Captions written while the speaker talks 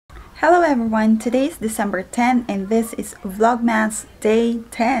Hello everyone, today is December 10 and this is Vlogmas Day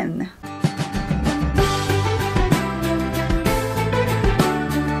 10.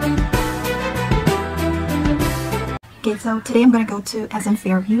 Okay, so today I'm gonna go to SM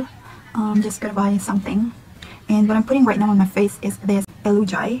Fairview. I'm just gonna buy something. And what I'm putting right now on my face is this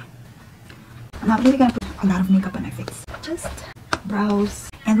Elujai. I'm not really gonna put a lot of makeup on my face. Just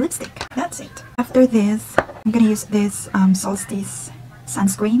brows and lipstick. That's it. After this, I'm gonna use this Solstice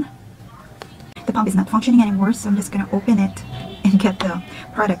sunscreen. The pump is not functioning anymore, so I'm just gonna open it and get the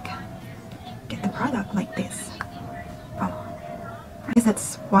product. Get the product like this. Oh, I guess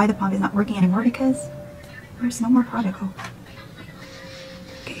that's why the pump is not working anymore, because there's no more product. Oh.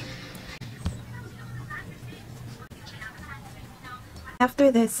 Okay.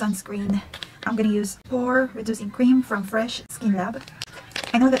 After this sunscreen, I'm gonna use pore reducing cream from Fresh Skin Lab.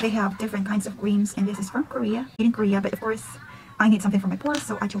 I know that they have different kinds of creams, and this is from Korea, made in Korea, but of course I need something for my pores,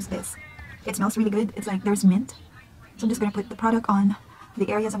 so I chose this. It smells really good. It's like there's mint. So I'm just gonna put the product on the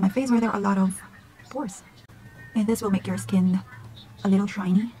areas of my face where there are a lot of pores, and this will make your skin a little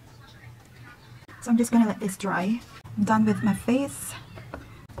shiny. So I'm just gonna let this dry. I'm done with my face.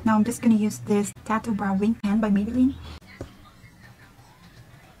 Now I'm just gonna use this Tattoo Brow Wing Pen by Maybelline.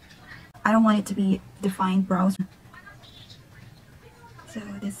 I don't want it to be defined brows. So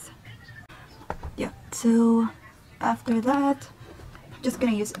this, yeah. So after that, I'm just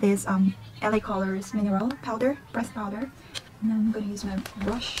gonna use this LA Colors Mineral Powder, pressed powder. And then I'm gonna use my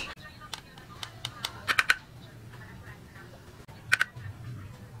brush.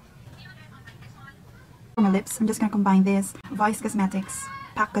 For my lips, I'm just gonna combine this Vice Cosmetics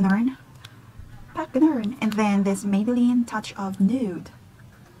Pak Ganern, and then this Maybelline Touch of Nude.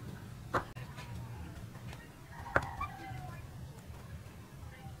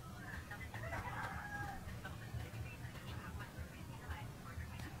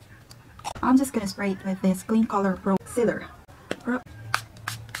 I'm just gonna spray it with this Clean Color Pro Sealer.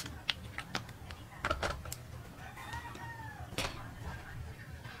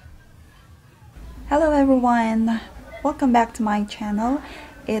 Hello everyone, welcome back to my channel.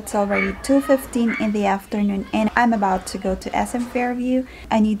 It's already 2:15 in the afternoon and I'm about to go to SM Fairview.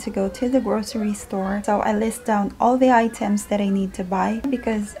 I need to go to the grocery store, so I list down all the items that I need to buy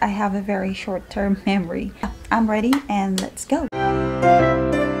because I have a very short-term memory. I'm ready and let's go.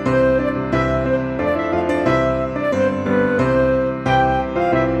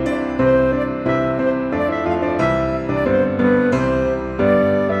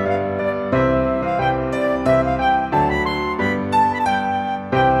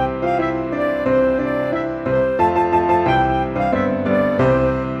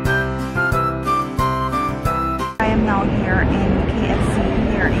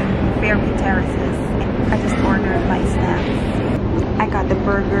 I just ordered my snacks. I got the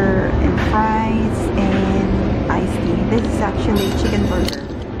burger and fries and iced tea. This is actually chicken burger.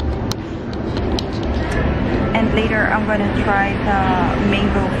 And later I'm gonna try the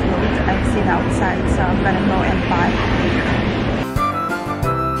mango float I've seen outside, so I'm gonna go and buy it later.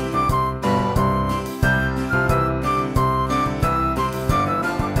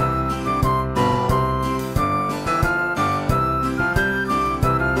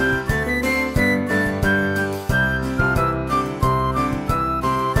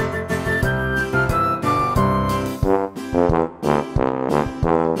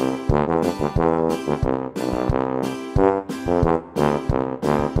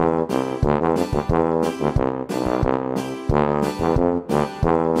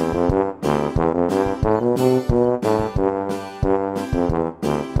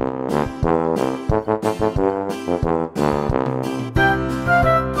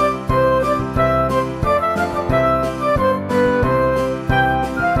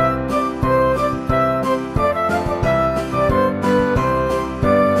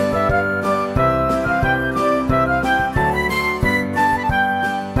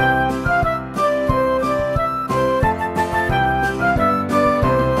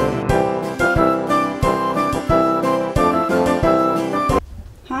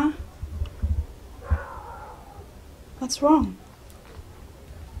 What's wrong?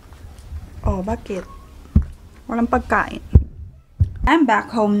 Oh, bakit? Walang pagkain. I'm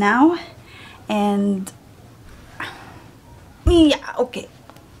back home now and yeah, okay.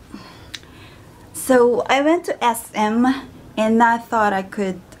 So I went to SM and I thought I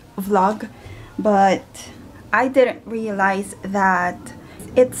could vlog, but I didn't realize that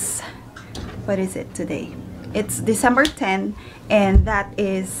it's, what is it today? It's December 10 and that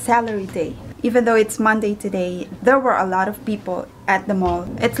is salary day. Even though it's Monday today, there were a lot of people at the mall.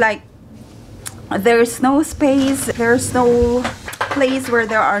 It's like there's no space, there's no place where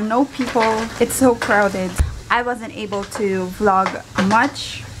there are no people. It's so crowded. I wasn't able to vlog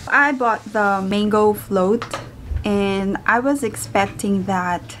much. I bought the mango float and I was expecting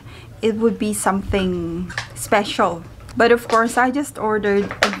that it would be something special. But of course, I just ordered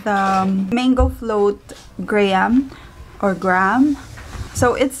the mango float gram.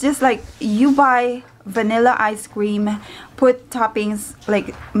 So it's just like you buy vanilla ice cream, put toppings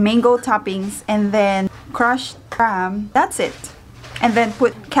like mango toppings, and then crushed gram. That's it. And then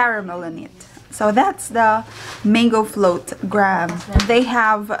put caramel in it. So that's the mango float gram. They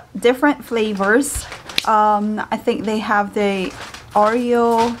have different flavors. I think they have the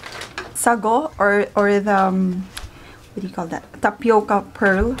Oreo sago or the what do you call that, tapioca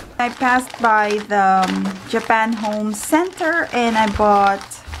pearl. I passed by the Japan Home Center and I bought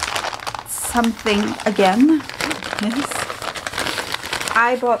something again. Yes,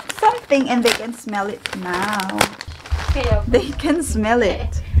 I bought something and they can smell it now. They can smell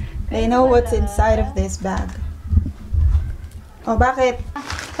it. They know what's inside of this bag. Oh, bakit?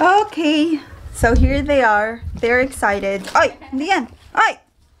 Okay, so here they are. They're excited. Oy, hindi yan. Oy!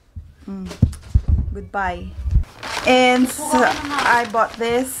 Goodbye. And so I bought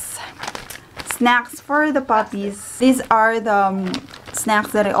this snacks for the puppies. These are the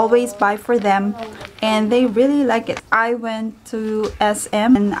snacks that I always buy for them, and they really like it. I went to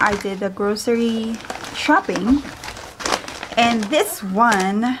SM and I did the grocery shopping, and this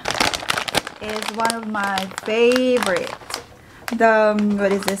one is one of my favorite. The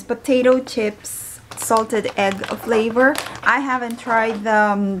what is this? Potato chips salted egg flavor. I haven't tried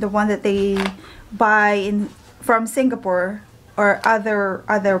the one that they buy from Singapore or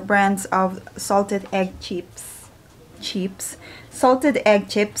other brands of salted egg chips. Salted egg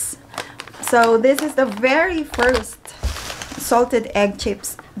chips. So this is the very first salted egg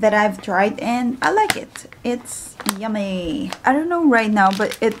chips that I've tried and I like it. It's yummy. I don't know right now,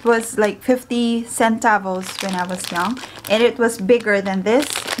 but it was like 50 centavos when I was young, and it was bigger than this.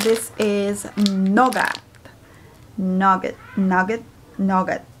 This is nougat. I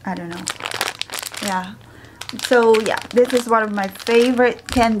don't know. Yeah. So yeah, this is one of my favorite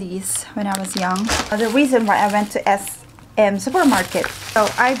candies when I was young. The reason why I went to SM supermarket. So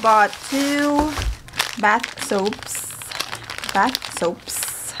I bought 2 bath soaps,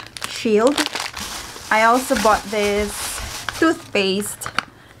 Shield. I also bought this toothpaste,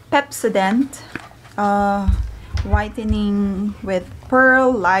 Pepsodent, whitening with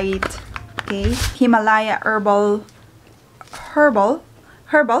pearl light. Okay, Himalaya herbals,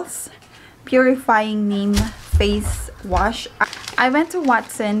 purifying neem face wash. I went to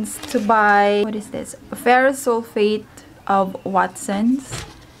Watson's to buy, what is this? Ferrous sulfate of Watson's.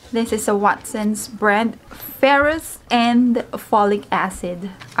 This is a Watson's brand, ferrous and folic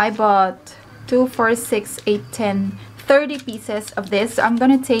acid. I bought 2, 4, 6, 8, 10, 30 pieces of this. So I'm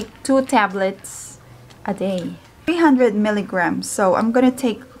gonna take 2 tablets a day, 300 milligrams. So I'm gonna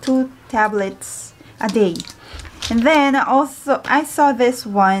take 2 tablets a day. And then also I saw this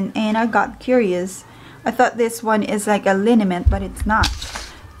one and I got curious. I thought this one is like a liniment, but it's not.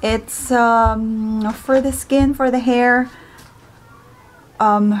 It's for the skin, for the hair,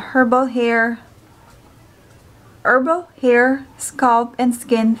 herbal hair, scalp and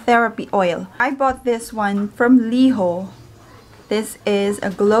skin therapy oil. I bought this one from Liho. This is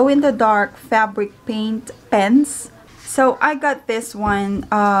a glow in the dark fabric paint pens. So I got this one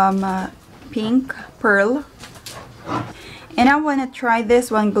pink pearl, and I want to try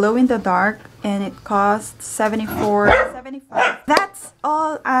this one glow in the dark, and it costs $74.75. That's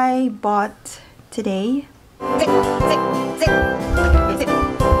all I bought today.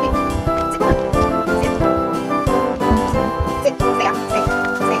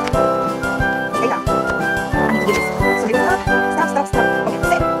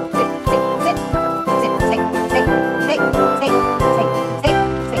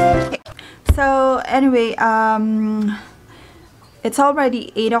 So anyway, it's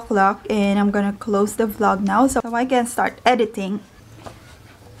already 8 o'clock and I'm gonna close the vlog now so I can start editing.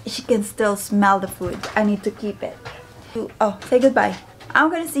 She can still smell the food. I need to keep it. Oh, say goodbye.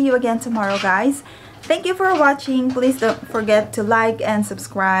 I'm gonna see you again tomorrow, guys. Thank you for watching. Please don't forget to like and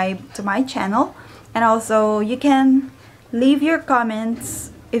subscribe to my channel, and also you can leave your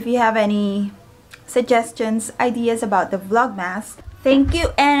comments if you have any suggestions, ideas about the Vlogmas. Thank you,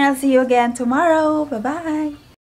 and I'll see you again tomorrow. Bye bye.